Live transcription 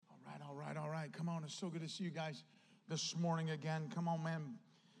on. It's so good to see you guys this morning again. Come on, man.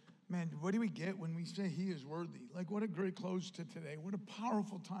 Man, what do we get when we say he is worthy? Like, what a great close to today. What a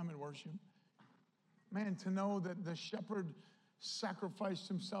powerful time in worship. Man, to know that the shepherd sacrificed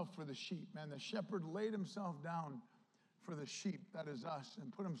himself for the sheep. Man, the shepherd laid himself down for the sheep, that is us,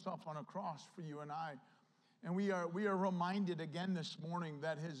 and put himself on a cross for you and I. And we are reminded again this morning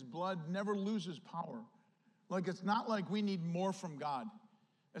that his blood never loses power. Like, it's not like we need more from God.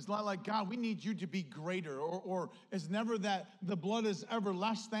 It's not like, God, we need you to be greater. Or it's never that the blood is ever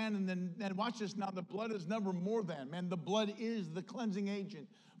less than, and then watch this now, the blood is never more than. Man, the blood is the cleansing agent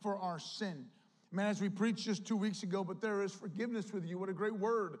for our sin. Man, as we preached just 2 weeks ago, but there is forgiveness with you. What a great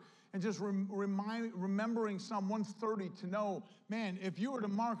word. And just remembering Psalm 130 to know, man, if you were to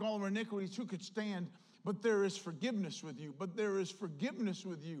mark all of our iniquities, who could stand? But there is forgiveness with you. But there is forgiveness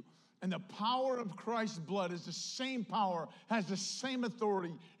with you. And the power of Christ's blood is the same power, has the same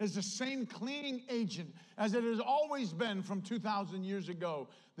authority, is the same cleaning agent as it has always been from 2,000 years ago,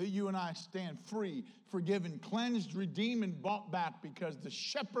 that you and I stand free, forgiven, cleansed, redeemed, and bought back, because the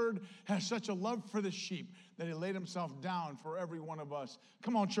shepherd has such a love for the sheep that he laid himself down for every one of us.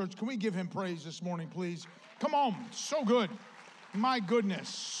 Come on, church, can we give him praise this morning, please? Come on, so good. My goodness,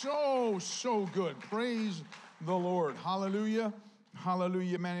 so good. Praise the Lord. Hallelujah.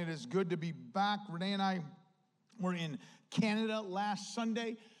 Hallelujah, man. It is good to be back. Renee and I were in Canada last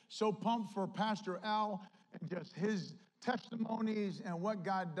Sunday. So pumped for Pastor Al and just his testimonies and what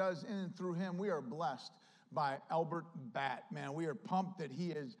God does in and through him. We are blessed by Albert Batt. Man, we are pumped that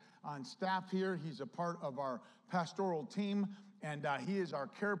he is on staff here. He's a part of our pastoral team, and he is our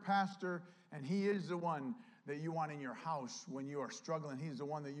care pastor, and he is the one that you want in your house when you are struggling. He's the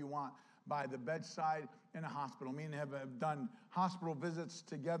one that you want by the bedside in a hospital. Me and him have done hospital visits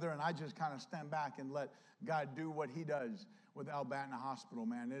together, and I just kind of stand back and let God do what he does with Al Batt in a hospital,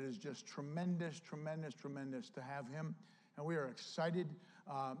 man. It is just tremendous to have him, and we are excited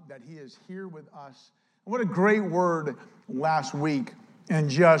that he is here with us. What a great word last week, and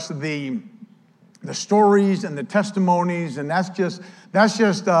just the stories and the testimonies, and that's just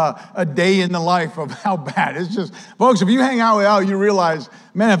a day in the life of Al Batt. It's just, folks, if you hang out with Al, you realize,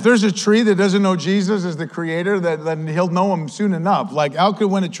 man, if there's a tree that doesn't know Jesus as the creator, then he'll know him soon enough. Like, Al could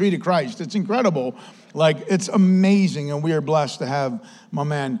win a tree to Christ. It's incredible. Like, it's amazing, and we are blessed to have my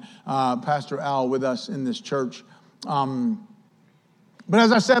man, Pastor Al, with us in this church. But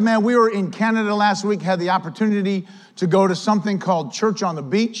as I said, man, we were in Canada last week, had the opportunity to go to something called Church on the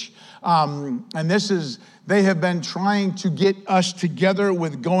Beach. And they have been trying to get us together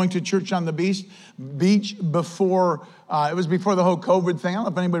with going to Church on the Beach before, it was before the whole COVID thing. I don't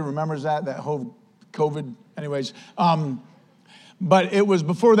know if anybody remembers that whole COVID, anyways. But it was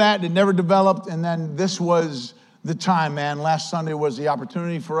before that, it never developed, and then this was the time, man. Last Sunday was the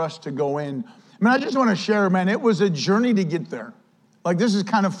opportunity for us to go in. I mean, I just want to share, man, it was a journey to get there. Like, this is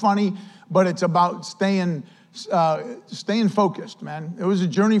kind of funny, but it's about staying focused, man. It was a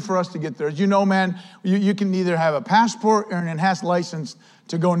journey for us to get there. As you know, man, you can either have a passport or an enhanced license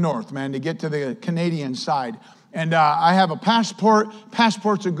to go north, man, to get to the Canadian side. And I have a passport.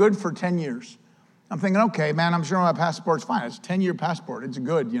 Passports are good for 10 years. I'm thinking, okay, man, I'm sure my passport's fine. It's a 10-year passport. It's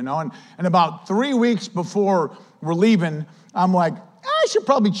good, you know. And about 3 weeks before we're leaving, I'm like, I should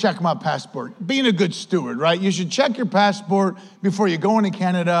probably check my passport. Being a good steward, right? You should check your passport before you go into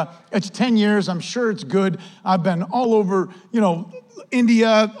Canada. It's 10 years. I'm sure it's good. I've been all over,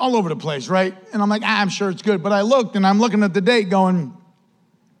 India, all over the place, right? And I'm like, I'm sure it's good. But I looked, and I'm looking at the date going,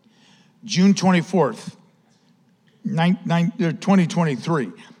 June 24th,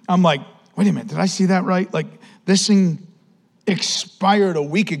 2023. I'm like, wait a minute, did I see that right? Like, this thing expired a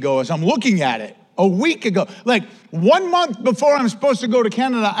week ago as I'm looking at it. A week ago. Like, 1 month before I'm supposed to go to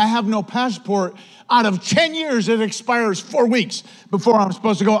Canada, I have no passport. Out of 10 years, it expires 4 weeks before I'm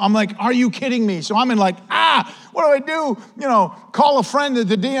supposed to go. I'm like, are you kidding me? So I'm in like, what do? Call a friend at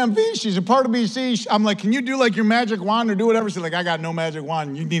the DMV. She's a part of BC. I'm like, can you do like your magic wand or do whatever? She's like, I got no magic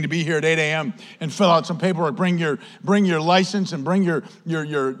wand. You need to be here at 8 a.m. and fill out some paperwork. Bring your license and bring your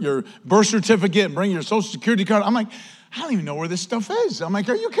birth certificate and bring your social security card. I'm like, I don't even know where this stuff is. I'm like,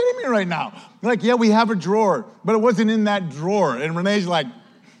 are you kidding me right now? They're like, yeah, we have a drawer, but it wasn't in that drawer. And Renee's like,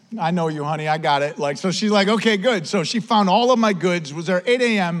 I know you, honey, I got it. Like, so she's like, okay, good. So she found all of my goods, was there at 8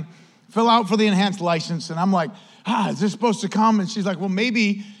 a.m., fill out for the enhanced license. And I'm like, is this supposed to come? And she's like, well,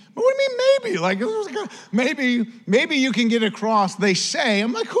 maybe. But what do you mean maybe? Like, maybe you can get across. They say,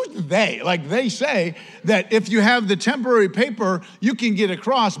 I'm like, who's they? Like, they say that if you have the temporary paper, you can get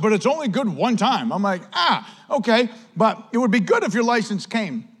across, but it's only good one time. I'm like, okay. But it would be good if your license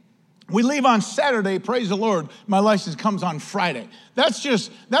came. We leave on Saturday, praise the Lord. My license comes on Friday. That's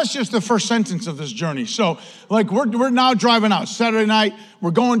just the first sentence of this journey. So, like, we're now driving out Saturday night.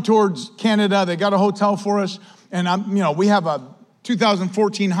 We're going towards Canada. They got a hotel for us, and we have a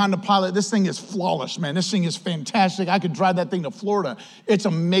 2014 Honda Pilot. This thing is flawless, man. This thing is fantastic. I could drive that thing to Florida. It's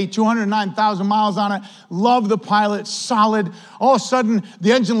amazing. 209,000 miles on it. Love the Pilot. Solid. All of a sudden,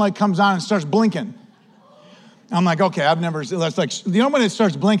 the engine light comes on and starts blinking. I'm like, okay, that's like, when it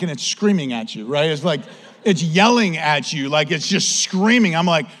starts blinking, it's screaming at you, right? It's like, it's yelling at you, like it's just screaming. I'm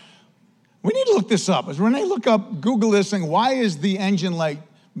like, we need to look this up. As Renee, Google this thing. Why is the engine light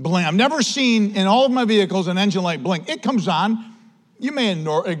blink? I've never seen in all of my vehicles an engine light blink. It comes on. You may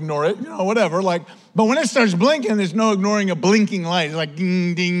ignore it, whatever. But when it starts blinking, there's no ignoring a blinking light. It's like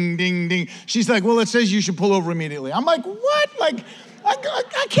ding, ding, ding, ding. She's like, well, it says you should pull over immediately. I'm like, what?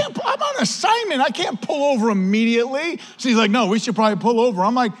 I can't, I'm on assignment. I can't pull over immediately. She's like, no, we should probably pull over.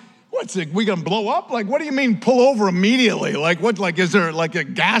 I'm like, what's it, we gonna blow up? Like, what do you mean pull over immediately? Is there like a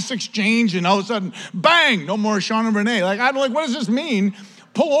gas exchange and all of a sudden, bang, no more Sean and Renee. What does this mean?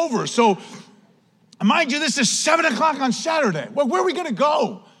 Pull over. So, mind you, this is 7 o'clock on Saturday. Well, where are we gonna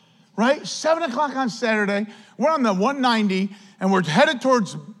go, right? 7 o'clock on Saturday. We're on the 190 and we're headed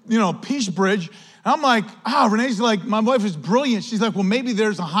towards, Peace Bridge. And I'm like, Renee's like, my wife is brilliant. She's like, well, maybe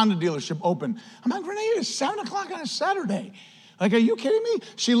there's a Honda dealership open. I'm like, Renee, it's 7 o'clock on a Saturday. Like, are you kidding me?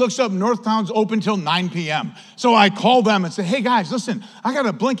 She looks up, Northtown's open till 9 p.m. So I call them and say, hey, guys, listen, I got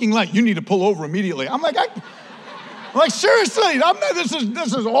a blinking light. You need to pull over immediately. I'm like, seriously,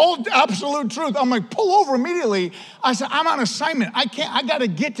 this is all absolute truth. I'm like, pull over immediately. I said, I'm on assignment. I got to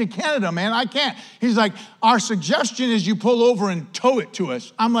get to Canada, man. I can't. He's like, our suggestion is you pull over and tow it to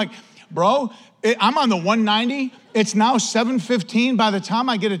us. I'm like, bro, I'm on the 190. It's now 7:15. By the time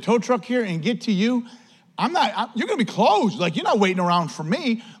I get a tow truck here and get to you, you're going to be closed. Like, you're not waiting around for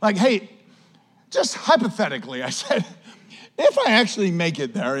me. Like, hey, just hypothetically, I said, if I actually make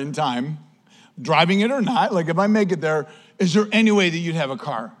it there in time, driving it or not, like if I make it there, is there any way that you'd have a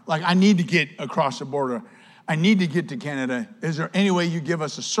car? Like, I need to get across the border. I need to get to Canada. Is there any way you give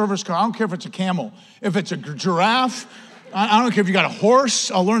us a service car? I don't care if it's a camel. If it's a giraffe, I don't care if you got a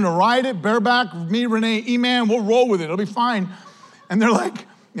horse. I'll learn to ride it, bareback, me, Renee, E-Man, we'll roll with it. It'll be fine. And they're like,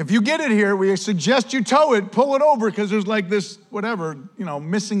 if you get it here, we suggest you tow it, pull it over, because there's like this, whatever,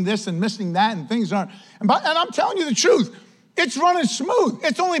 missing this and missing that, and things aren't. And I'm telling you the truth. It's running smooth.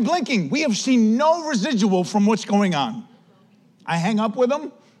 It's only blinking. We have seen no residual from what's going on. I hang up with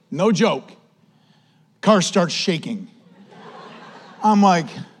them, no joke. Car starts shaking. I'm like,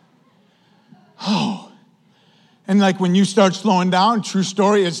 oh. And like when you start slowing down, true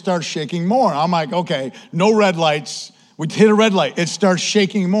story, it starts shaking more. I'm like, okay, no red lights. We hit a red light. It starts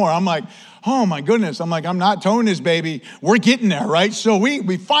shaking more. I'm like, oh my goodness. I'm like, I'm not towing this baby. We're getting there, right? So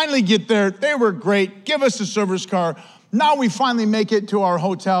we finally get there. They were great. Give us a service car. Now we finally make it to our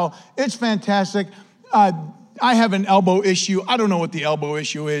hotel. It's fantastic. I have an elbow issue. I don't know what the elbow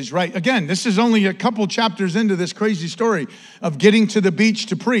issue is, right? Again, this is only a couple chapters into this crazy story of getting to the beach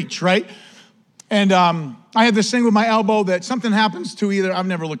to preach, right? And I have this thing with my elbow that something happens to either, I've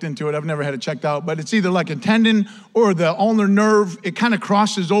never looked into it, I've never had it checked out, but it's either like a tendon or the ulnar nerve. It kind of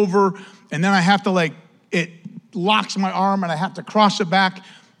crosses over, and then I have to it locks my arm, and I have to cross it back.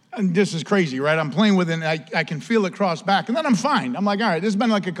 And this is crazy, right? I'm playing with it, and I can feel it cross back, and then I'm fine. I'm like, all right, this has been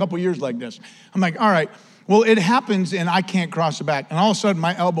like a couple years like this. I'm like, all right, well, it happens, and I can't cross it back. And all of a sudden,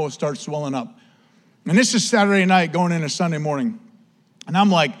 my elbow starts swelling up. And this is Saturday night going into Sunday morning. And I'm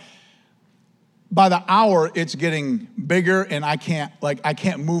like, by the hour, it's getting bigger, and I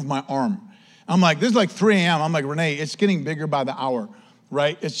can't move my arm. I'm like, this is like 3 a.m. I'm like, Renee, it's getting bigger by the hour,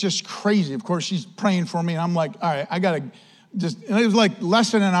 right? It's just crazy. Of course, she's praying for me, and I'm like, all right, I got to and it was like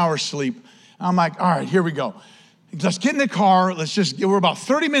less than an hour's sleep. I'm like, all right, here we go. Let's get in the car. We're about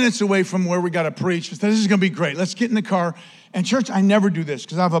 30 minutes away from where we got to preach. This is going to be great. Let's get in the car. And church, I never do this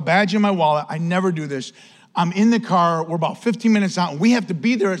because I have a badge in my wallet. I never do this. I'm in the car. We're about 15 minutes out, and we have to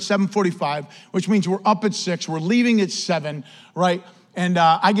be there at 7:45, which means we're up at 6. We're leaving at 7, right? And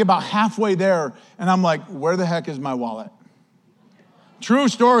I get about halfway there, and I'm like, where the heck is my wallet? True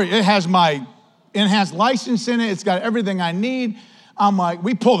story. It has my enhanced license in it. It's got everything I need. I'm like,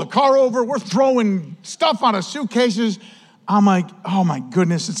 we pull the car over. We're throwing stuff out of suitcases. I'm like, oh my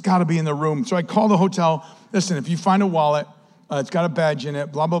goodness, it's got to be in the room. So I call the hotel. Listen, if you find a wallet, it's got a badge in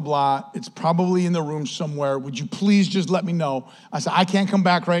it, blah, blah, blah. It's probably in the room somewhere. Would you please just let me know? I said, I can't come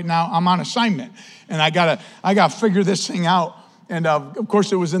back right now. I'm on assignment. And I gotta figure this thing out. And of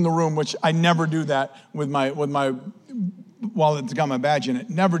course it was in the room, which I never do that with my wallet that's got my badge in it.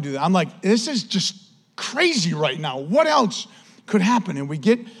 Never do that. I'm like, this is just crazy right now. What else could happen? And we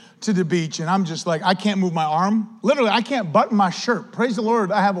get to the beach, and I'm just like, I can't move my arm. Literally, I can't button my shirt. Praise the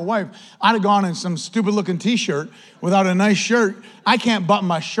Lord, I have a wife. I'd have gone in some stupid-looking T-shirt without a nice shirt. I can't button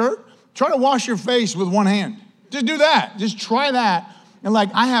my shirt. Try to wash your face with one hand. Just do that. Just try that. And like,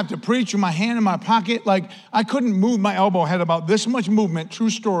 I have to preach with my hand in my pocket. Like, I couldn't move my elbow. I had about this much movement. True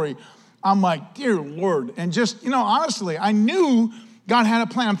story. I'm like, dear Lord. And just, honestly, I knew God had a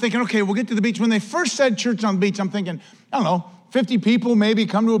plan. I'm thinking, okay, we'll get to the beach. When they first said church on the beach, I'm thinking, I don't know, 50 people maybe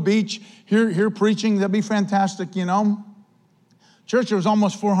come to a beach, hear preaching. That'd be fantastic, Church, there was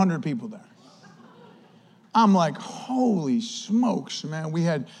almost 400 people there. I'm like, holy smokes, man. We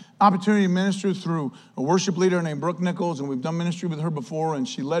had opportunity to minister through a worship leader named Brooke Nichols, and we've done ministry with her before, and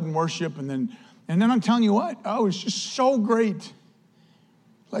she led in worship. And then I'm telling you what, oh, it's just so great.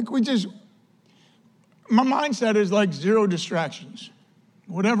 Like my mindset is like 0 distractions.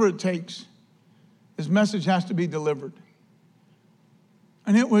 Whatever it takes, this message has to be delivered.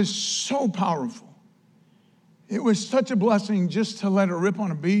 And it was so powerful. It was such a blessing just to let it rip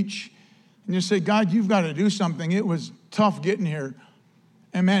on a beach and just say, God, you've got to do something. It was tough getting here.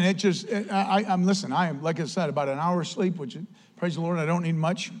 And man, I am, like I said, about an hour's sleep, which, praise the Lord, I don't need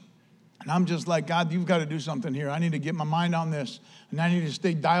much. And I'm just like, God, you've got to do something here. I need to get my mind on this, and I need to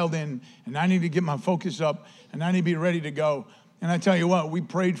stay dialed in, and I need to get my focus up, and I need to be ready to go. And I tell you what, we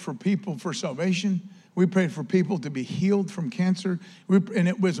prayed for people for salvation. We prayed for people to be healed from cancer. And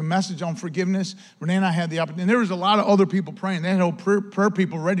it was a message on forgiveness. Renee and I had the opportunity. And there was a lot of other people praying. They had whole prayer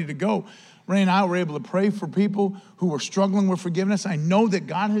people ready to go. Renee and I were able to pray for people who were struggling with forgiveness. I know that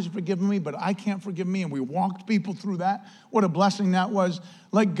God has forgiven me, but I can't forgive me. And we walked people through that. What a blessing that was.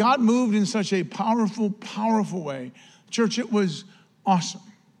 Like, God moved in such a powerful, powerful way. Church, it was awesome.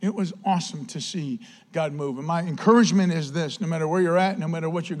 It was awesome to see God move. And my encouragement is this: no matter where you're at, no matter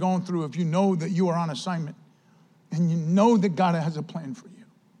what you're going through, if you know that you are on assignment and you know that God has a plan for you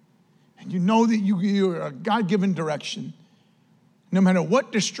and you know that you are a God-given direction, no matter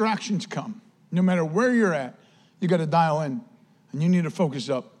what distractions come, no matter where you're at, you got to dial in and you need to focus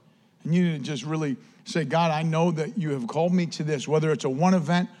up and you need to just really say, God, I know that you have called me to this, whether it's a one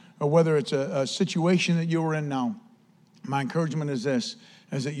event or whether it's a situation that you are in now. My encouragement is this,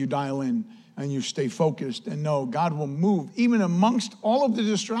 is that you dial in and you stay focused and know God will move even amongst all of the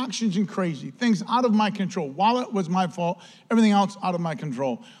distractions and crazy things out of my control. While it was my fault, everything else out of my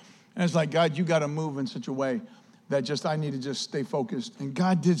control. And it's like, God, you got to move in such a way that I need to just stay focused. And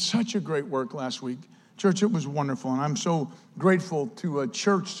God did such a great work last week. Church, it was wonderful. And I'm so grateful to a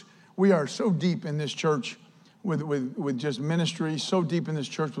church. We are so deep in this church with just ministry, so deep in this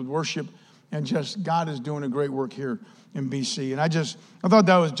church with worship. And just God is doing a great work here in BC. And I thought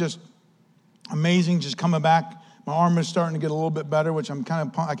that was just amazing, just coming back. My arm is starting to get a little bit better, which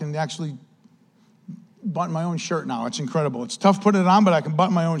I can actually button my own shirt now. It's incredible. It's tough putting it on, but I can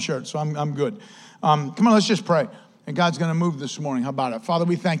button my own shirt, so I'm good. Come on, let's just pray. And God's going to move this morning. How about it? Father,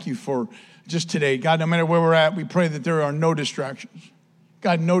 we thank you for just today. God, no matter where we're at, we pray that there are no distractions.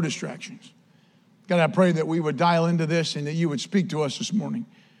 God, no distractions. God, I pray that we would dial into this and that you would speak to us this morning.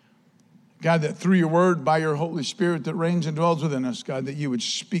 God, that through your word, by your Holy Spirit that reigns and dwells within us, God, that you would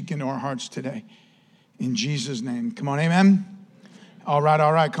speak into our hearts today. In Jesus' name. Come on, amen? All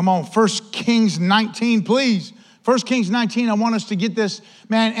right. Come on, 1 Kings 19, please. 1 Kings 19, I want us to get this,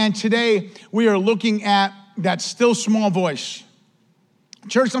 man. And today we are looking at that still small voice.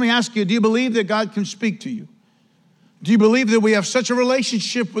 Church, let me ask you, do you believe that God can speak to you? Do you believe that we have such a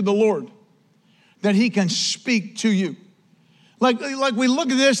relationship with the Lord that he can speak to you? Like we look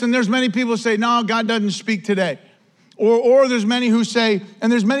at this and there's many people who say, no, God doesn't speak today. Or there's many who say,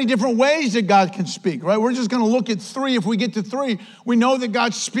 and there's many different ways that God can speak, right? We're just going to look at 3. If we get to 3, we know that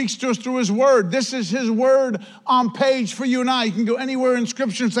God speaks to us through his word. This is his word on page for you and I. You can go anywhere in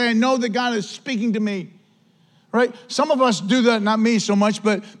Scripture and say, I know that God is speaking to me, right? Some of us do that, not me so much,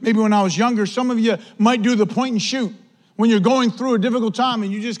 but maybe when I was younger, some of you might do the point and shoot. When you're going through a difficult time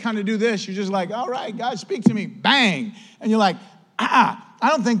and you just kind of do this, you're just like, all right, God, speak to me, bang. And you're like, I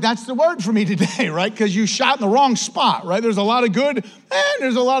don't think that's the word for me today, right? Because you shot in the wrong spot, right? There's a lot of good and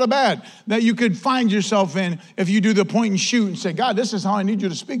there's a lot of bad that you could find yourself in if you do the point and shoot and say, God, this is how I need you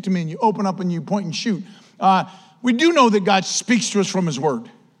to speak to me. And you open up and you point and shoot. We do know that God speaks to us from his word.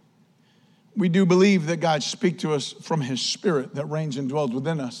 We do believe that God speaks to us from his spirit that reigns and dwells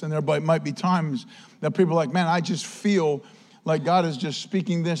within us. And there might be times that people are like, man, I just feel like God is just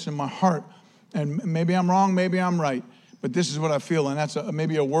speaking this in my heart. And maybe I'm wrong, maybe I'm right. But this is what I feel, and that's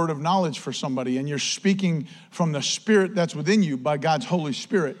maybe a word of knowledge for somebody. And you're speaking from the spirit that's within you by God's Holy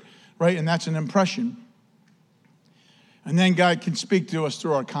Spirit, right? And that's an impression. And then God can speak to us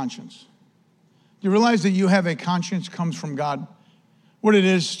through our conscience. Do you realize that you have a conscience comes from God? what it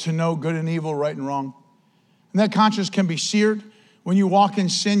is to know good and evil, right and wrong. And that conscience can be seared. When you walk in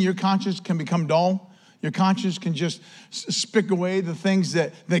sin, your conscience can become dull. Your conscience can just spick away the things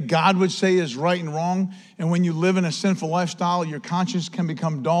that God would say is right and wrong. And when you live in a sinful lifestyle, your conscience can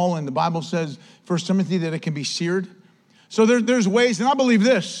become dull. And the Bible says, 1 Timothy, that it can be seared. So there's ways, and I believe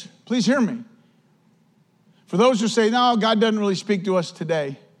this. Please hear me. For those who say, no, God doesn't really speak to us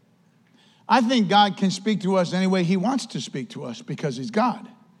today. I think God can speak to us any way he wants to speak to us because he's God.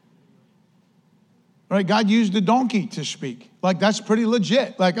 Right? God used a donkey to speak. Like, that's pretty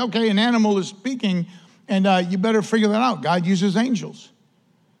legit. Like, okay, an animal is speaking, and you better figure that out. God uses angels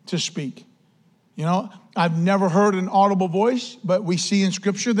to speak. You know, I've never heard an audible voice, but we see in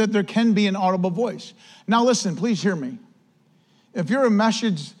Scripture that there can be an audible voice. Now, listen, please hear me. If you're a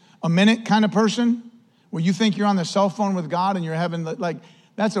message a minute kind of person, where you think you're on the cell phone with God and you're having, like,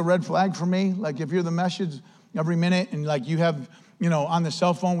 that's a red flag for me. Like, if you're the message every minute and, like, you have, you know, on the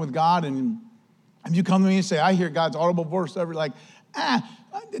cell phone with God, and if you come to me and say, I hear God's audible voice, to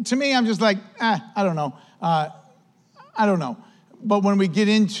me, I'm just like, I don't know. I don't know. But when we get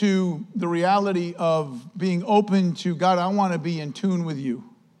into the reality of being open to God, I want to be in tune with you.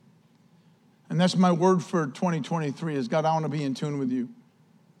 And that's my word for 2023 is, God, I want to be in tune with you.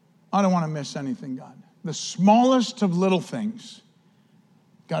 I don't want to miss anything, God. The smallest of little things,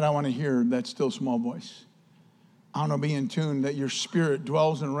 God, I want to hear that still small voice. I want to be in tune that your spirit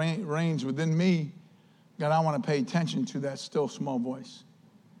dwells and reigns within me. God, I want to pay attention to that still small voice.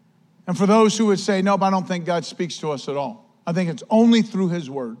 And for those who would say, nope, I don't think God speaks to us at all. I think it's only through his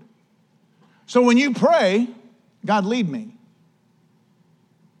word. So when you pray, God, lead me.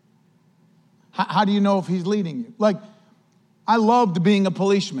 How do you know if he's leading you? Like, I loved being a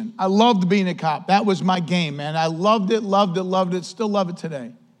policeman. I loved being a cop. That was my game, man. I loved it, still love it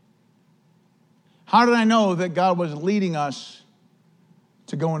today. How did I know that God was leading us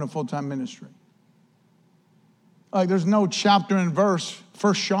to go into full-time ministry? Like, there's no chapter and verse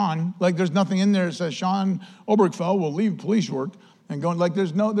for Sean. Like, there's nothing in there that says Sean Obergfell will leave police work and go. Like,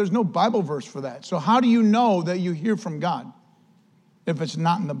 there's no Bible verse for that. So how do you know that you hear from God if it's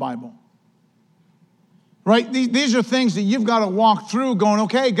not in the Bible? Right? These are things that you've got to walk through going,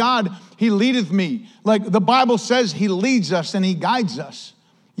 okay, God, he leadeth me. Like, the Bible says he leads us and he guides us.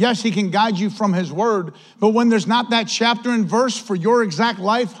 Yes, he can guide you from his word, but when there's not that chapter and verse for your exact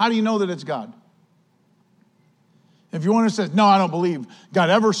life, how do you know that it's God? If you want to say, no, I don't believe God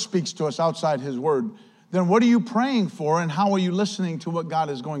ever speaks to us outside his word, then what are you praying for and how are you listening to what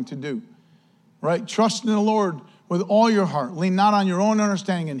God is going to do? Right? Trust in the Lord with all your heart. Lean not on your own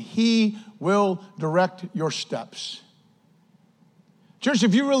understanding, and he will direct your steps. Church,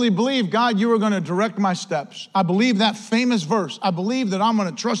 if you really believe, God, you are going to direct my steps. I believe that famous verse. I believe that I'm going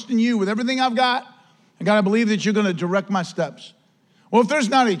to trust in you with everything I've got. And God, I believe that you're going to direct my steps. Well, if there's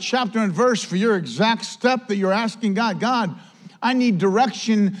not a chapter and verse for your exact step that you're asking God, God, I need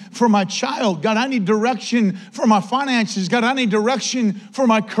direction for my child. God, I need direction for my finances. God, I need direction for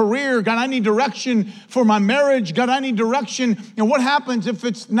my career. God, I need direction for my marriage. God, I need direction. And what happens if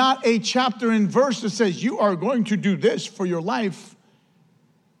it's not a chapter and verse that says you are going to do this for your life?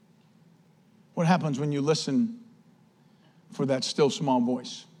 What happens when you listen for that still small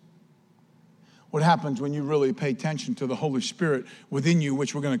voice? What happens when you really pay attention to the Holy Spirit within you,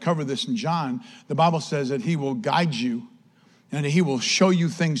 which we're going to cover this in John? The Bible says that he will guide you and he will show you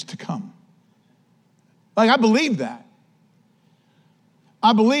things to come. Like, I believe that.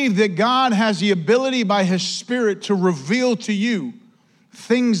 I believe that God has the ability by his Spirit to reveal to you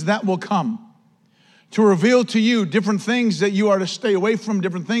things that will come. To reveal to you different things that you are to stay away from,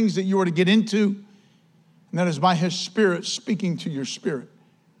 different things that you are to get into. And that is by his Spirit speaking to your spirit.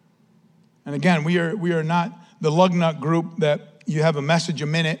 And again, we are not the lug nut group that you have a message a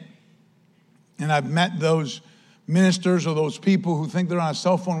minute. And I've met those ministers or those people who think they're on a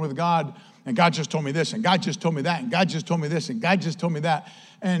cell phone with God, and God just told me this, and God just told me that, and God just told me this, and God just told me that.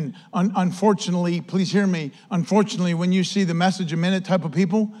 And unfortunately, please hear me, unfortunately, when you see the message a minute type of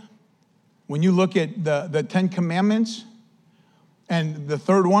people, when you look at the 10 Commandments, and the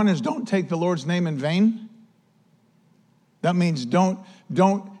third one is don't take the Lord's name in vain. That means don't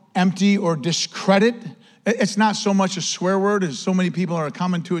empty or discredit. It's not so much a swear word as so many people are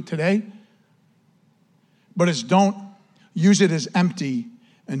common to it today. But it's don't use it as empty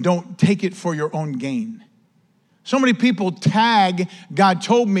and don't take it for your own gain. So many people tag God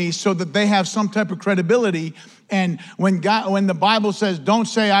told me so that they have some type of credibility. And when the Bible says, don't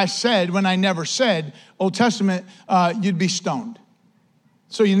say I said when I never said, Old Testament, you'd be stoned.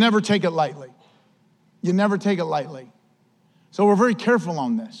 So you never take it lightly. You never take it lightly. So we're very careful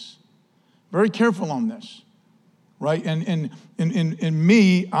on this. Very careful on this. right? And in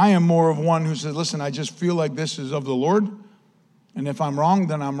me, I am more of one who says, listen, I just feel like this is of the Lord. And if I'm wrong,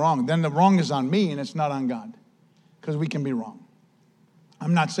 then I'm wrong. Then the wrong is on me and it's not on God, because we can be wrong.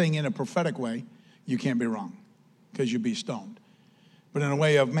 I'm not saying in a prophetic way, you can't be wrong because you'd be stoned. But in a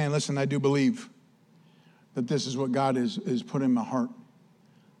way of, man, listen, I do believe that this is what God is put in my heart.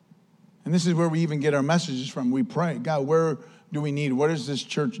 And this is where we even get our messages from. We pray, God, where do we need? What does this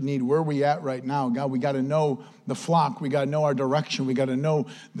church need? Where are we at right now? God, we got to know the flock. We got to know our direction. We got to know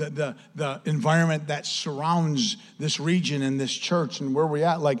the environment that surrounds this region and this church and where we're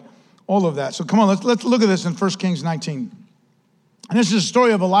at, like all of that. So come on, let's look at this in 1 Kings 19. And this is a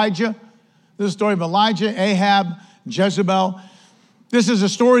story of Elijah. This is a story of Elijah, Ahab, Jezebel. This is a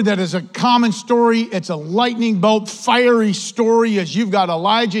story that is a common story. It's a lightning bolt, fiery story. As you've got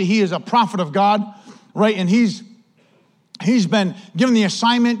Elijah, he is a prophet of God, right? And he's been given the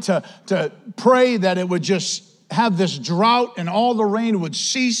assignment to pray that it would just have this drought and all the rain would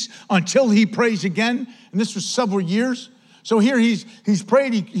cease until he prays again. And this was several years. So here he's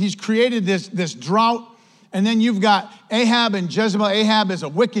prayed, he's created this drought. And then you've got Ahab and Jezebel. Ahab is a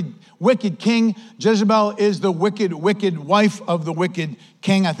wicked king. Jezebel is the wicked wife of the wicked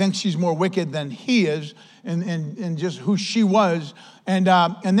king. I think she's more wicked than he is in just who she was. And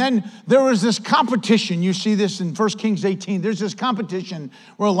then there was this competition. You see this in 1 Kings 18. There's this competition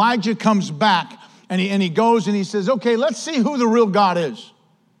where Elijah comes back and he goes and he says, okay, let's see who the real God is.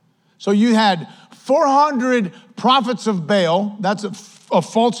 So you had 400 prophets of Baal. That's a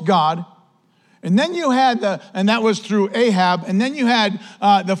false god. And then you had and that was through Ahab. And then you had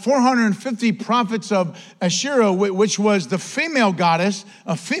the 450 prophets of Asherah, which was the female goddess,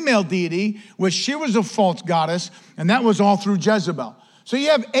 a female deity, which she was a false goddess. And that was all through Jezebel. So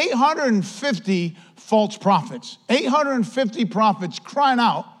you have 850 false prophets, 850 prophets crying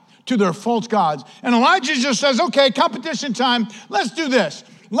out to their false gods. And Elijah just says, okay, competition time. Let's do this.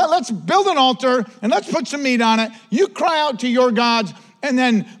 Let's build an altar and let's put some meat on it. You cry out to your gods. And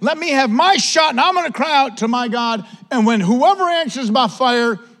then let me have my shot, and I'm going to cry out to my God. And when whoever answers by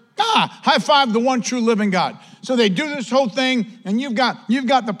fire, high five the one true living God. So they do this whole thing, and you've got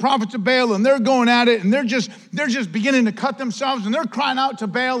the prophets of Baal, and they're going at it, and they're just beginning to cut themselves, and they're crying out to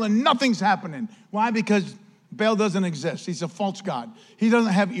Baal, and nothing's happening. Why? Because Baal doesn't exist. He's a false god. He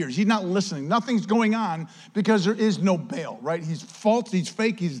doesn't have ears. He's not listening. Nothing's going on because there is no Baal, right? He's false. He's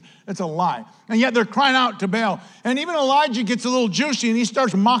fake. It's a lie. And yet they're crying out to Baal. And even Elijah gets a little juicy and he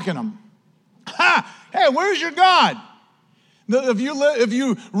starts mocking them. Ha! Hey, where's your God? If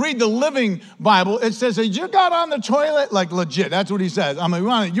you read the Living Bible, it says, is your God on the toilet? Like legit, that's what he says. I mean,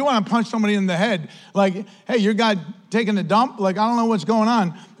 you want to punch somebody in the head. Like, hey, your God taking a dump? Like, I don't know what's going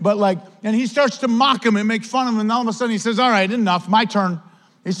on. But like, and he starts to mock him and make fun of him. And all of a sudden he says, all right, enough, my turn.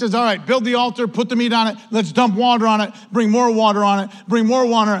 He says, all right, build the altar, put the meat on it, let's dump water on it, bring more water on it, bring more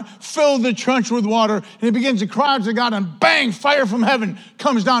water on it, fill the trench with water. And he begins to cry out to God, and bang, fire from heaven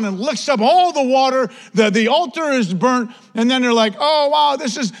comes down and licks up all the water. The altar is burnt. And then they're like, oh, wow,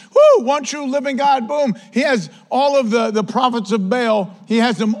 this is, one true living God, boom. He has all of the prophets of Baal. He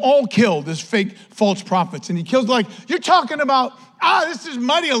has them all killed as fake false prophets. And he kills you're talking about, this is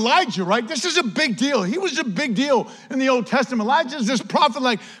mighty Elijah, right? This is a big deal. He was a big deal in the Old Testament. Elijah's this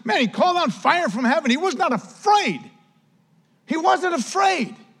prophet, man, he called on fire from heaven. He was not afraid. He wasn't afraid.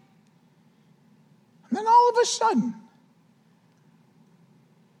 And then all of a sudden,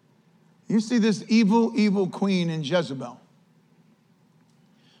 you see this evil queen in Jezebel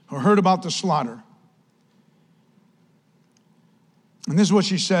who heard about the slaughter. And this is what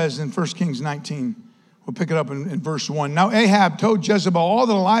she says in 1 Kings 19. We'll pick it up in verse 1. Now Ahab told Jezebel all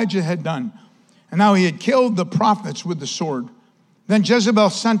that Elijah had done, and how he had killed the prophets with the sword. Then Jezebel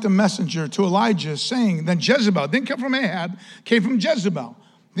sent a messenger to Elijah, saying, then Jezebel, didn't come from Ahab, came from Jezebel,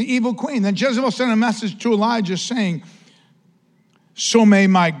 the evil queen. Then Jezebel sent a message to Elijah, saying, so may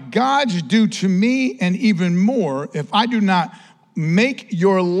my gods do to me and even more if I do not make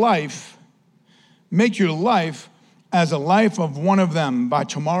your life as a life of one of them by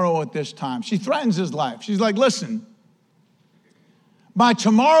tomorrow at this time. She threatens his life. She's like, listen, by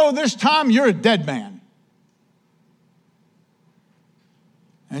tomorrow this time, you're a dead man.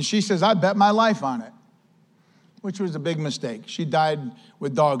 And she says, I bet my life on it, which was a big mistake. She died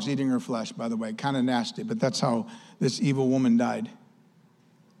with dogs eating her flesh, by the way. Kind of nasty, but that's how this evil woman died.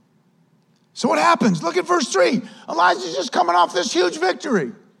 So what happens? Look at verse 3. Elijah's just coming off this huge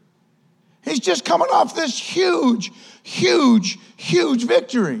victory. He's just coming off this huge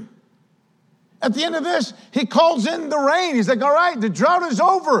victory. At the end of this, he calls in the rain. He's like, all right, the drought is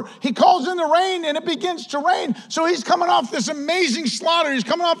over. He calls in the rain and it begins to rain. So he's coming off this amazing slaughter. He's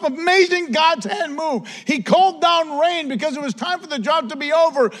coming off amazing God's hand move. He called down rain because it was time for the drought to be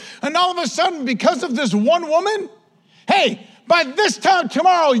over. And all of a sudden, because of this one woman, hey, by this time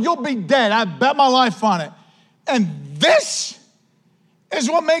tomorrow, you'll be dead. I bet my life on it. And this is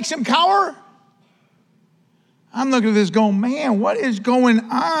what makes him cower? I'm looking at this going, man, what is going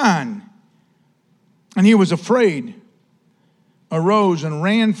on? And he was afraid, arose and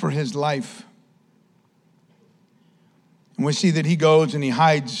ran for his life. And we see that he goes and he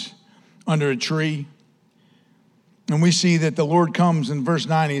hides under a tree. And we see that the Lord comes in verse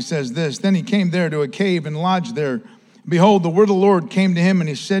 9. He says this, then he came there to a cave and lodged there. Behold, the word of the Lord came to him and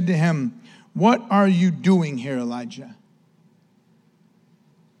he said to him, what are you doing here, Elijah?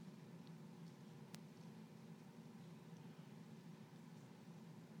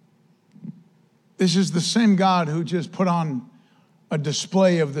 This is the same God who just put on a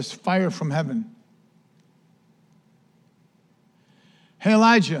display of this fire from heaven. Hey,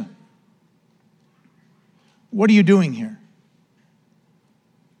 Elijah, what are you doing here?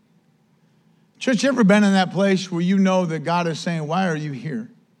 Church, you ever been in that place where you know that God is saying, why are you here?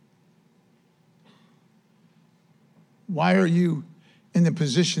 Why are you in the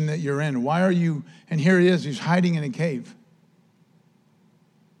position that you're in? Why are you, and here he is, he's hiding in a cave.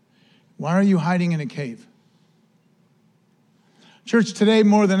 Why are you hiding in a cave? Church, today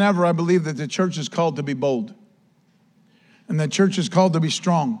more than ever, I believe that the church is called to be bold. And the church is called to be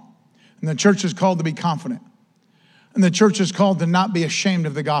strong. And the church is called to be confident. And the church is called to not be ashamed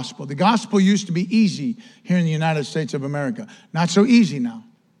of the gospel. The gospel used to be easy here in the United States of America. Not so easy now.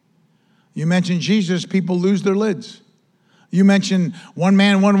 You mention Jesus, people lose their lids. You mention one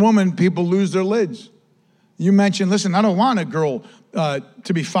man, one woman, people lose their lids. You mention, listen, I don't want a girl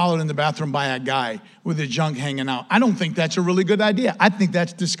to be followed in the bathroom by a guy with his junk hanging out. I don't think that's a really good idea. I think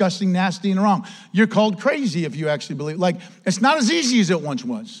that's disgusting, nasty, and wrong. You're called crazy if you actually believe. Like, it's not as easy as it once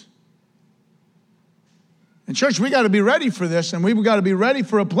was. And church, we got to be ready for this, and we've got to be ready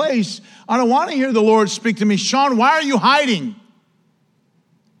for a place. I don't want to hear the Lord speak to me, Sean, why are you hiding?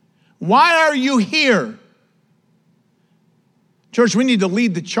 Why are you here? Church, we need to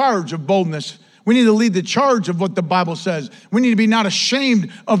lead the charge of boldness. We need to lead the charge of what the Bible says. We need to be not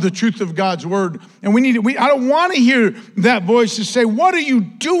ashamed of the truth of God's word. And I don't want to hear that voice to say, what are you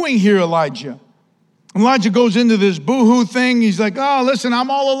doing here, Elijah? Elijah goes into this boohoo thing. He's like, oh, listen,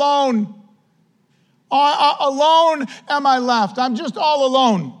 I'm all alone. Alone am I left. I'm just all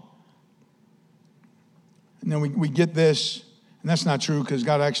alone. And then we get this, and that's not true because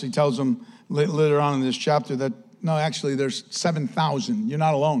God actually tells him later on in this chapter that, no, actually there's 7,000. You're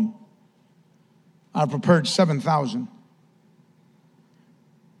not alone. I've prepared 7,000.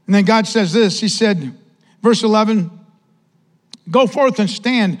 And then God says this. He said, verse 11, go forth and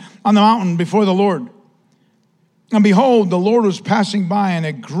stand on the mountain before the Lord. And behold, the Lord was passing by, and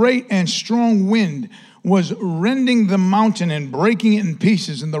a great and strong wind was rending the mountain and breaking it in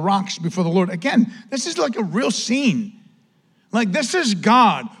pieces and the rocks before the Lord. Again, this is like a real scene. Like, this is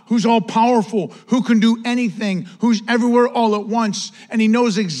God who's all powerful, who can do anything, who's everywhere all at once, and he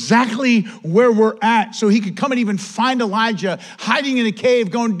knows exactly where we're at. So he could come and even find Elijah hiding in a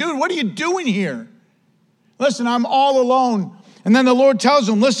cave going, dude, what are you doing here? Listen, I'm all alone. And then the Lord tells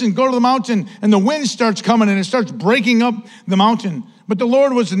him, listen, go to the mountain, and the wind starts coming and it starts breaking up the mountain. But the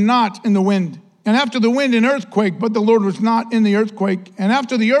Lord was not in the wind. And after the wind, an earthquake, but the Lord was not in the earthquake. And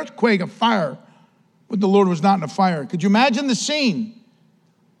after the earthquake, a fire. But the Lord was not in a fire. Could you imagine the scene?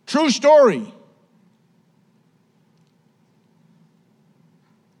 True story.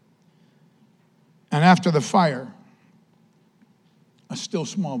 And after the fire, a still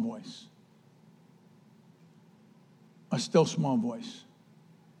small voice. A still small voice.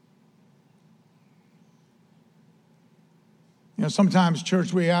 You know, sometimes,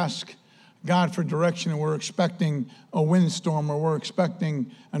 church, we ask God for direction, and we're expecting a windstorm, or we're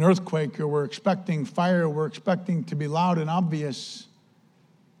expecting an earthquake, or we're expecting fire, or we're expecting to be loud and obvious.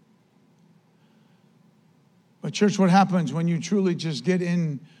 But church, what happens when you truly just get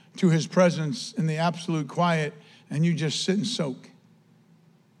into his presence in the absolute quiet and you just sit and soak?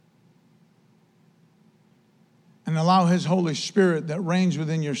 And allow his Holy Spirit that reigns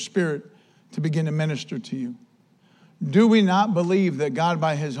within your spirit to begin to minister to you. Do we not believe that God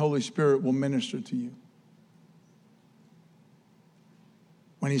by his Holy Spirit will minister to you?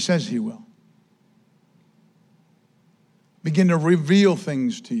 When he says he will. Begin to reveal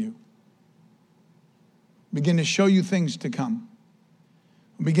things to you. Begin to show you things to come.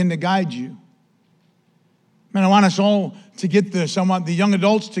 Begin to guide you. Man, I want us all to get this. I want the young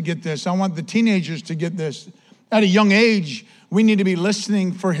adults to get this. I want the teenagers to get this. At a young age, we need to be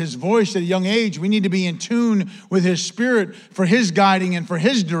listening for his voice. At a young age, we need to be in tune with his spirit for his guiding and for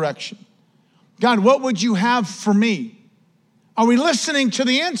his direction. God, what would you have for me? Are we listening to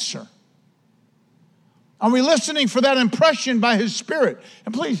the answer? Are we listening for that impression by his spirit?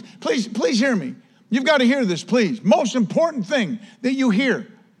 And please hear me. You've got to hear this, please. Most important thing that you hear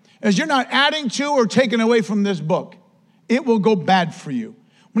is you're not adding to or taking away from this book. It will go bad for you.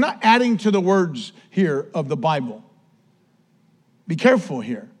 We're not adding to the words here of the Bible. Be careful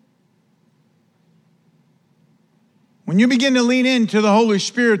here. When you begin to lean into the Holy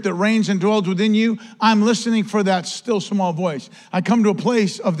Spirit that reigns and dwells within you, I'm listening for that still small voice. I come to a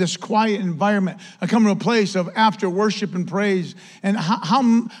place of this quiet environment. I come to a place of after worship and praise. And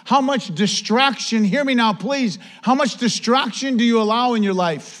how much distraction, hear me now, please, how much distraction do you allow in your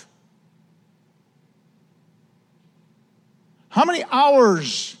life? How many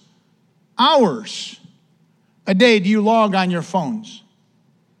hours a day do you log on your phones?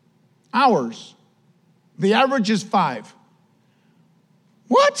 Hours. The average is 5.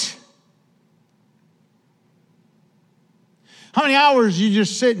 What? How many hours you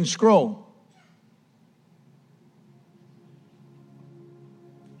just sit and scroll?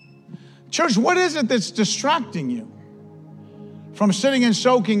 Church, what is it that's distracting you from sitting and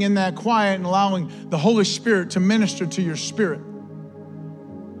soaking in that quiet and allowing the Holy Spirit to minister to your spirit?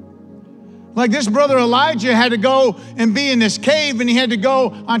 Like this brother Elijah had to go and be in this cave, and he had to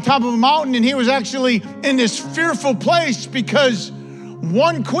go on top of a mountain, and he was actually in this fearful place because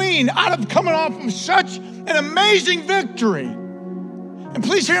one queen, out of coming off of such an amazing victory. And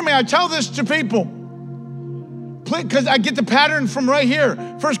please hear me, I tell this to people, because I get the pattern from right here.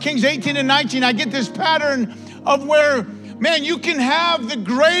 1 Kings 18 and 19, I get this pattern of where, man, you can have the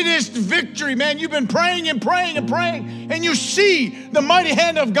greatest victory. Man, you've been praying and praying and praying, and you see the mighty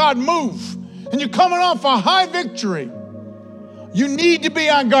hand of God move. And you're coming off a high victory. You need to be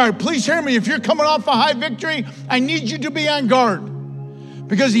on guard. Please hear me. If you're coming off a high victory, I need you to be on guard.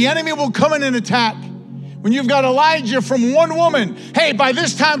 Because the enemy will come in and attack. When you've got Elijah from one woman, hey, by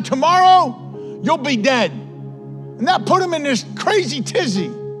this time tomorrow, you'll be dead. And that put him in this crazy tizzy.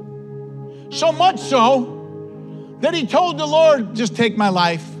 So much so that he told the Lord, just take my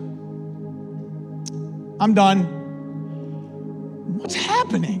life. I'm done. What's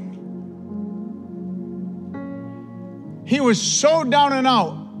happening? He was so down and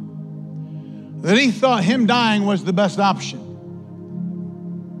out that he thought him dying was the best option.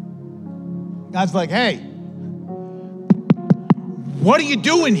 God's like, hey, what are you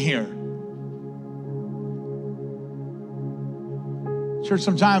doing here? Church,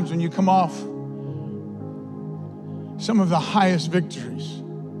 sometimes when you come off some of the highest victories,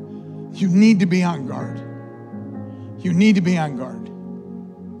 you need to be on guard. You need to be on guard.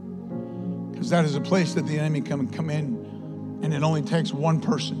 Because that is a place that the enemy can come in. And it only takes one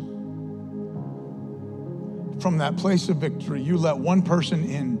person. From that place of victory, you let one person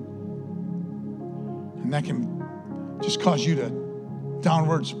in, and that can just cause you to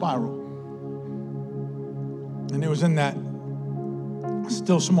downward spiral. And it was in that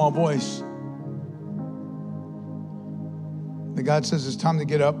still small voice that God says it's time to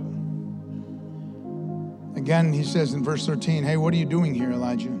get up. Again, he says in verse 13, hey, what are you doing here,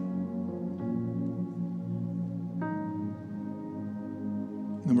 Elijah?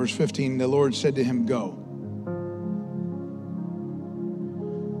 In verse 15, the Lord said to him, go.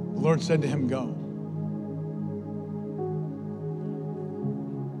 The Lord said to him, go.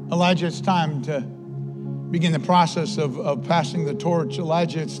 Elijah, it's time to begin the process of passing the torch.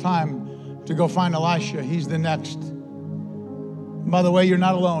 Elijah, it's time to go find Elisha. He's the next. And by the way, you're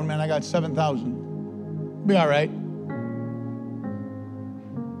not alone, man. I got 7,000. Be all right.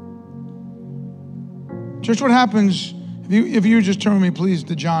 Church, what happens... If you just turn with me, please,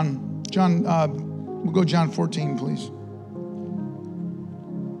 to John, we'll go John 14, please.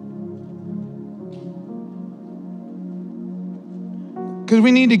 Because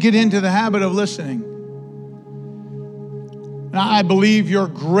we need to get into the habit of listening. Now, I believe your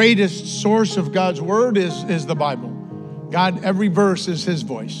greatest source of God's word is the Bible. God, every verse is his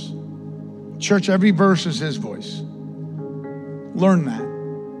voice. Church, every verse is his voice. Learn that.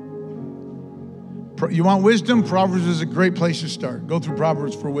 You want wisdom? Proverbs is a great place to start. Go through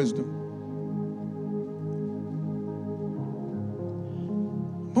Proverbs for wisdom.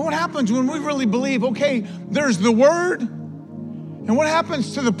 But what happens when we really believe, okay, there's the Word, and what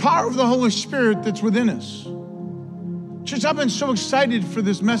happens to the power of the Holy Spirit that's within us? Church, I've been so excited for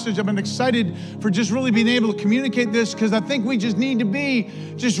this message. I've been excited for just really being able to communicate this because I think we just need to be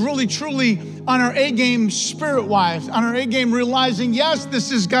just really, truly on our A game spirit-wise, on our A game realizing, yes,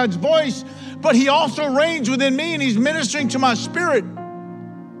 this is God's voice, but He also reigns within me and He's ministering to my spirit.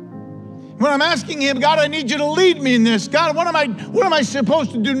 When I'm asking Him, God, I need you to lead me in this. God, what am I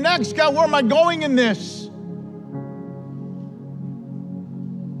supposed to do next? God, where am I going in this?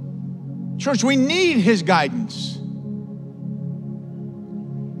 Church, we need His guidance.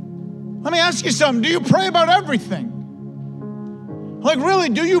 Let me ask you something. Do you pray about everything? Like, really,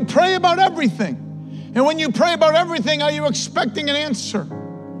 do you pray about everything? And when you pray about everything, are you expecting an answer?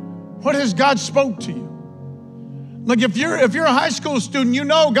 What has God spoke to you? Like, if you're a high school student, you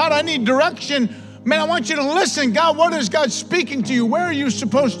know, God, I need direction. Man, I want you to listen. God, what is God speaking to you? Where are you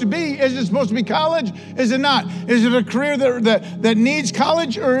supposed to be? Is it supposed to be college? Is it not? Is it a career that needs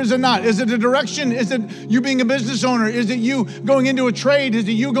college, or is it not? Is it a direction? Is it you being a business owner? Is it you going into a trade? Is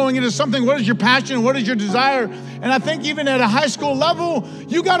it you going into something? What is your passion? What is your desire? And I think even at a high school level,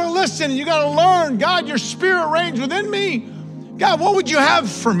 you got to listen. You got to learn. God, your spirit reigns within me. God, what would you have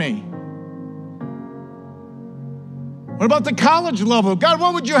for me? What about the college level? God,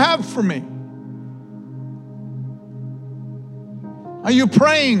 what would you have for me? Are you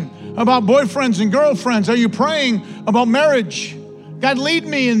praying about boyfriends and girlfriends? Are you praying about marriage? God, lead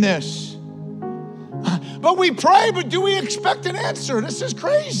me in this. But we pray, but do we expect an answer? This is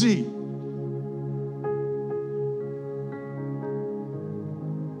crazy.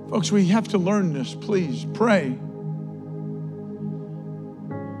 Folks, we have to learn this. Please pray.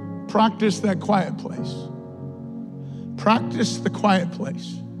 Practice that quiet place. Practice the quiet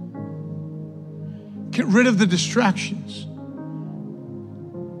place. Get rid of the distractions.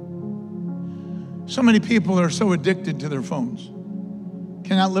 So many people are so addicted to their phones.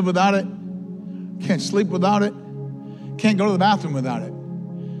 Cannot live without it. Can't sleep without it. Can't go to the bathroom without it.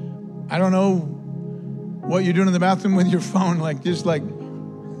 I don't know what you're doing in the bathroom with your phone. Like, just like,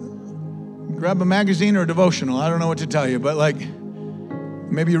 grab a magazine or a devotional. I don't know what to tell you, but like,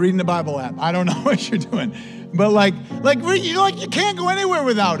 maybe you're reading the Bible app. I don't know what you're doing. But like you can't go anywhere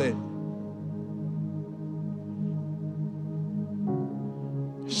without it.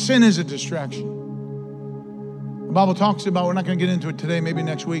 Sin is a distraction. The Bible talks about, we're not going to get into it today, maybe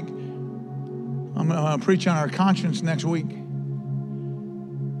next week. I'm going to preach on our conscience next week.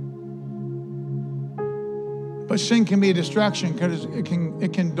 But sin can be a distraction because it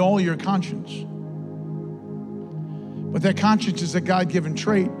can dull your conscience. But that conscience is a God-given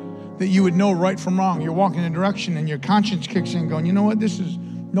trait that you would know right from wrong. You're walking in a direction and your conscience kicks in going, you know what, this is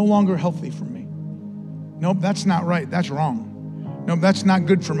no longer healthy for me. Nope, that's not right, that's wrong. No, that's not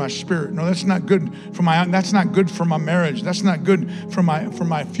good for my spirit. No, that's not good for that's not good for my marriage. That's not good for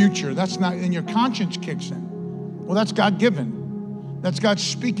my future. That's not, and your conscience kicks in. Well, that's God-given. That's God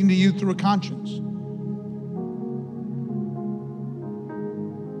speaking to you through a conscience.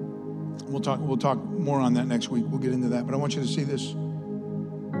 We'll talk more on that next week. We'll get into that. But I want you to see this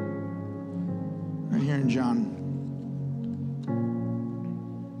right here in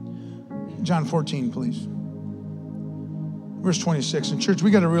John 14, please. Verse 26. And church,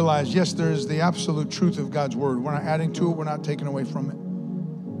 we got to realize, yes, there is the absolute truth of God's word. We're not adding to it. We're not taking away from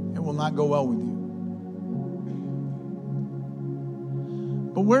it. It will not go well with you.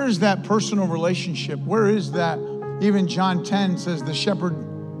 But where is that personal relationship? Where is that? Even John 10 says the shepherd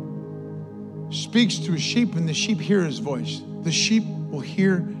speaks to his sheep and the sheep hear his voice. The sheep will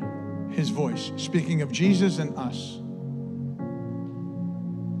hear his voice. Speaking of Jesus and us.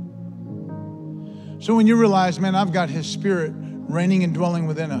 So when you realize, man, I've got his spirit reigning and dwelling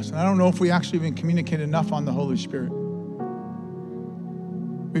within us. And I don't know if we actually even communicate enough on the Holy Spirit.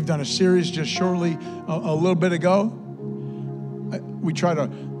 We've done a series just shortly a little bit ago. We try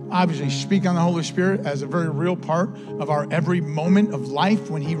to obviously speak on the Holy Spirit as a very real part of our every moment of life.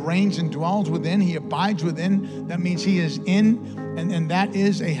 When he reigns and dwells within, he abides within. That means he is in, and that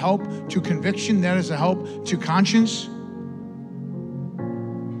is a help to conviction. That is a help to conscience.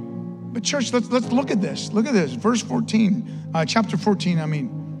 But church, let's look at this. Look at this. Verse 14, chapter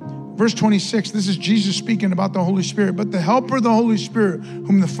 14, Verse 26, this is Jesus speaking about the Holy Spirit. But the Helper, the Holy Spirit,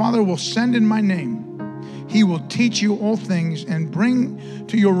 whom the Father will send in my name, he will teach you all things and bring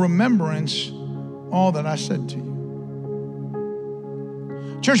to your remembrance all that I said to you.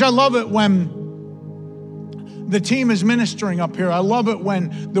 Church, I love it when the team is ministering up here. I love it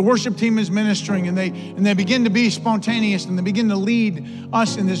when the worship team is ministering and they begin to be spontaneous and they begin to lead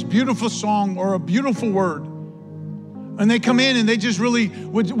us in this beautiful song or a beautiful word. And they come in and they just really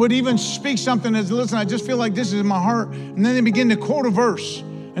would even speak something as, listen, I just feel like this is in my heart. And then they begin to quote a verse.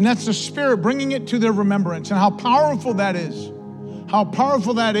 And that's the Spirit bringing it to their remembrance. And how powerful that is. How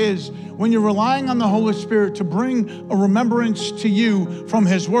powerful that is when you're relying on the Holy Spirit to bring a remembrance to you from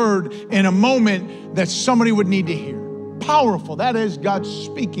His Word in a moment that somebody would need to hear. Powerful. That is God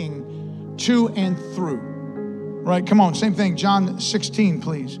speaking to and through. Right? Come on, same thing. John 16,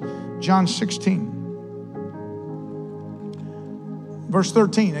 please. John 16. Verse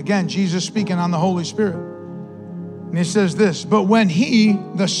 13. Again, Jesus speaking on the Holy Spirit. And He says this, but when He,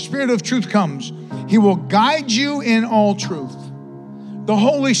 the Spirit of truth, comes, He will guide you in all truth. The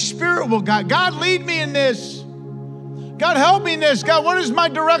Holy Spirit will guide. God, lead me in this. God, help me in this. God, what is my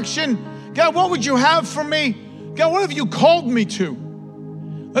direction? God, what would you have for me? God, what have you called me to?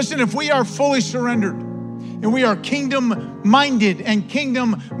 Listen, if we are fully surrendered and we are kingdom-minded and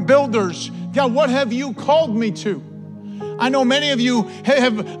kingdom builders, God, what have you called me to? I know many of you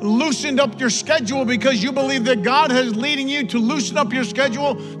have loosened up your schedule because you believe that God is leading you to loosen up your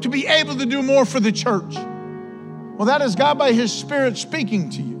schedule to be able to do more for the church. Well, that is God by His Spirit speaking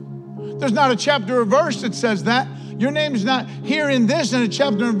to you. There's not a chapter or verse that says that. Your name's not here in this in a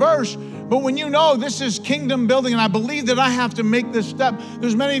chapter and verse, but when you know this is kingdom building and I believe that I have to make this step,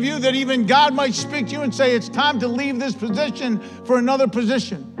 there's many of you that even God might speak to you and say, it's time to leave this position for another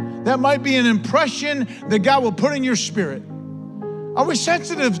position. That might be an impression that God will put in your spirit. Are we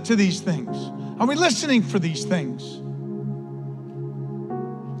sensitive to these things? Are we listening for these things?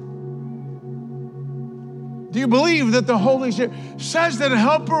 Do you believe that the Holy Spirit says that a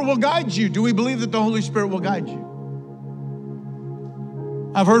helper will guide you? Do we believe that the Holy Spirit will guide you?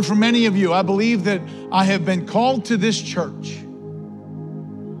 I've heard from many of you. I believe that I have been called to this church.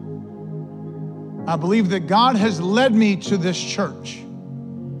 I believe that God has led me to this church.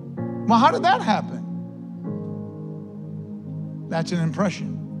 Well, how did that happen? That's an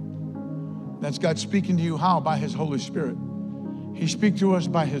impression. That's God speaking to you. How? By His Holy Spirit. He speaks to us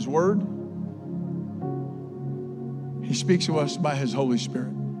by His Word. He speaks to us by His Holy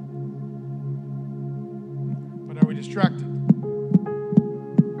Spirit. But are we distracted?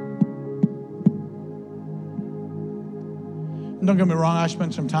 Don't get me wrong, I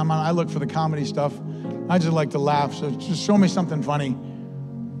spend some time on it. I look for the comedy stuff. I just like to laugh, so just show me something funny.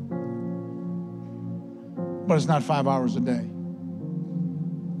 But it's not 5 hours a day.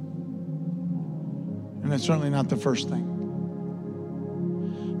 And it's certainly not the first thing.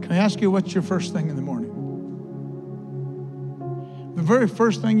 Can I ask you, what's your first thing in the morning? The very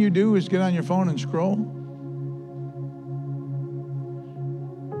first thing you do is get on your phone and scroll.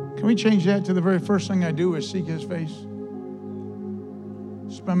 Can we change that to the very first thing I do is seek His face?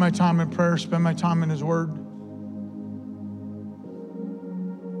 Spend my time in prayer, spend my time in His Word.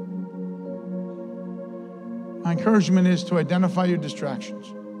 My encouragement is to identify your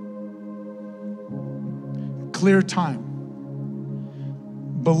distractions. Clear time.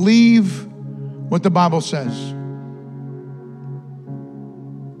 Believe what the Bible says.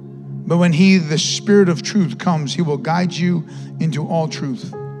 But when He, the Spirit of truth, comes, He will guide you into all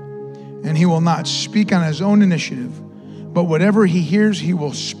truth. And He will not speak on His own initiative, but whatever He hears, He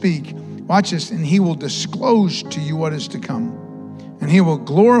will speak. Watch this. And He will disclose to you what is to come. And He will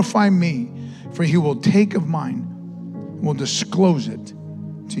glorify me, for He will take of mine and will disclose it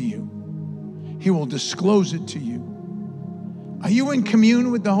to you. He will disclose it to you. Are you in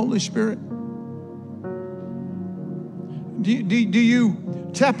commune with the Holy Spirit? Do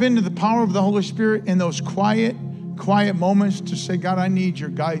you tap into the power of the Holy Spirit in those quiet moments to say, God, I need your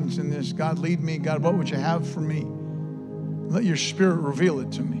guidance in this. God, lead me. God, what would you have for me? Let your Spirit reveal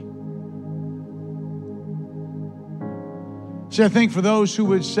it to me. See, I think for those who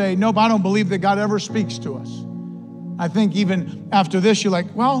would say, nope, I don't believe that God ever speaks to us. I think even after this, you're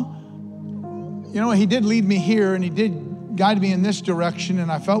like, well, you know, He did lead me here and He did guide me in this direction. And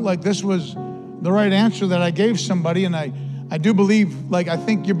I felt like this was the right answer that I gave somebody. And I do believe, like, I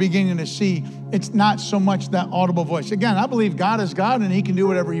think you're beginning to see it's not so much that audible voice. Again, I believe God is God and He can do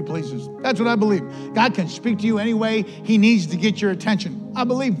whatever He pleases. That's what I believe. God can speak to you any way He needs to get your attention. I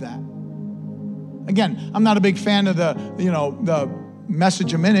believe that. Again, I'm not a big fan of the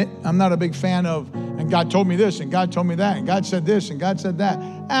message a minute. I'm not a big fan of, and God told me this, and God told me that, and God said this, and God said that.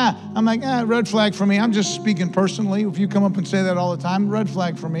 I'm like, red flag for me. I'm just speaking personally. If you come up and say that all the time, red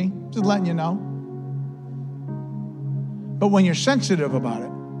flag for me. Just letting you know. But when you're sensitive about it,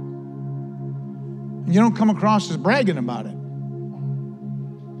 and you don't come across as bragging about it,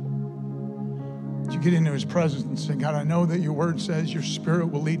 you get into His presence and say, God, I know that your word says your Spirit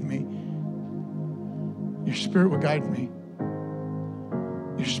will lead me. Your Spirit will guide me.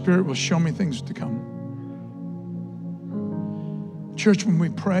 Your Spirit will show me things to come. Church, when we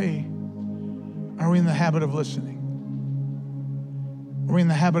pray, are we in the habit of listening? Are we in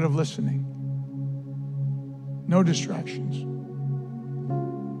the habit of listening? No distractions.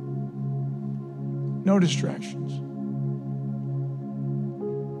 No distractions.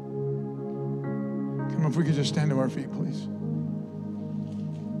 Come on, if we could just stand to our feet, please.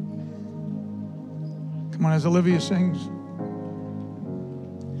 Come on, as Olivia sings.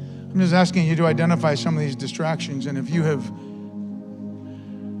 I'm just asking you to identify some of these distractions, and if you have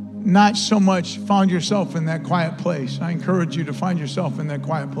not so much found yourself in that quiet place, I encourage you to find yourself in that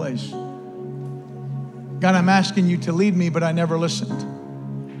quiet place. God, I'm asking you to lead me, but I never listened.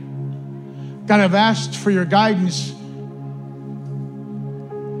 God, I've asked for your guidance,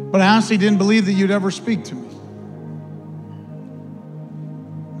 but I honestly didn't believe that you'd ever speak to me.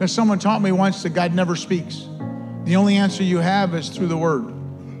 Because someone taught me once that God never speaks. The only answer you have is through the Word.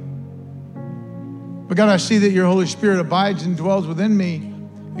 But God, I see that your Holy Spirit abides and dwells within me.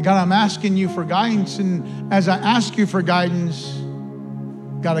 And God, I'm asking you for guidance. And as I ask you for guidance,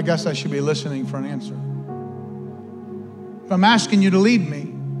 God, I guess I should be listening for an answer. If I'm asking you to lead me,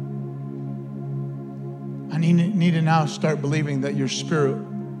 I need to now start believing that your Spirit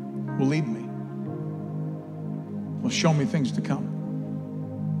will lead me, will show me things to come,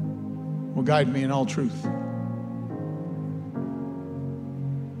 will guide me in all truth.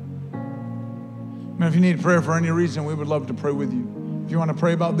 And if you need prayer for any reason, we would love to pray with you. If you want to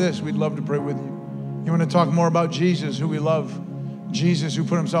pray about this, we'd love to pray with you. You want to talk more about Jesus, who we love, Jesus who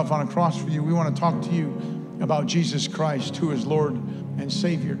put himself on a cross for you. We want to talk to you about Jesus Christ, who is Lord and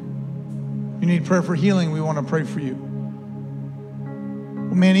Savior. You need prayer for healing, we want to pray for you.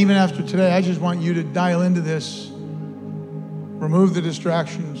 Well, man, even after today, I just want you to dial into this. Remove the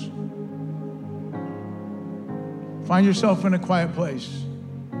distractions. Find yourself in a quiet place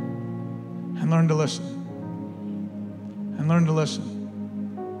and learn to listen. And learn to listen.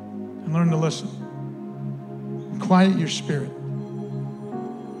 And learn to listen. And quiet your spirit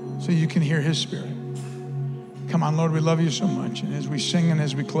so you can hear his spirit. Come on, Lord, we love you so much. And as we sing and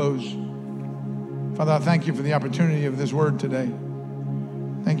as we close, Father, I thank you for the opportunity of this word today.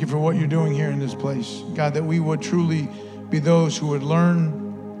 Thank you for what you're doing here in this place. God, that we would truly be those who would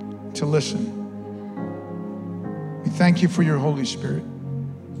learn to listen. We thank you for your Holy Spirit.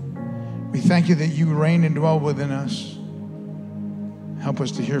 We thank you that you reign and dwell within us. Help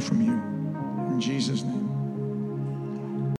us to hear from you. In Jesus' name.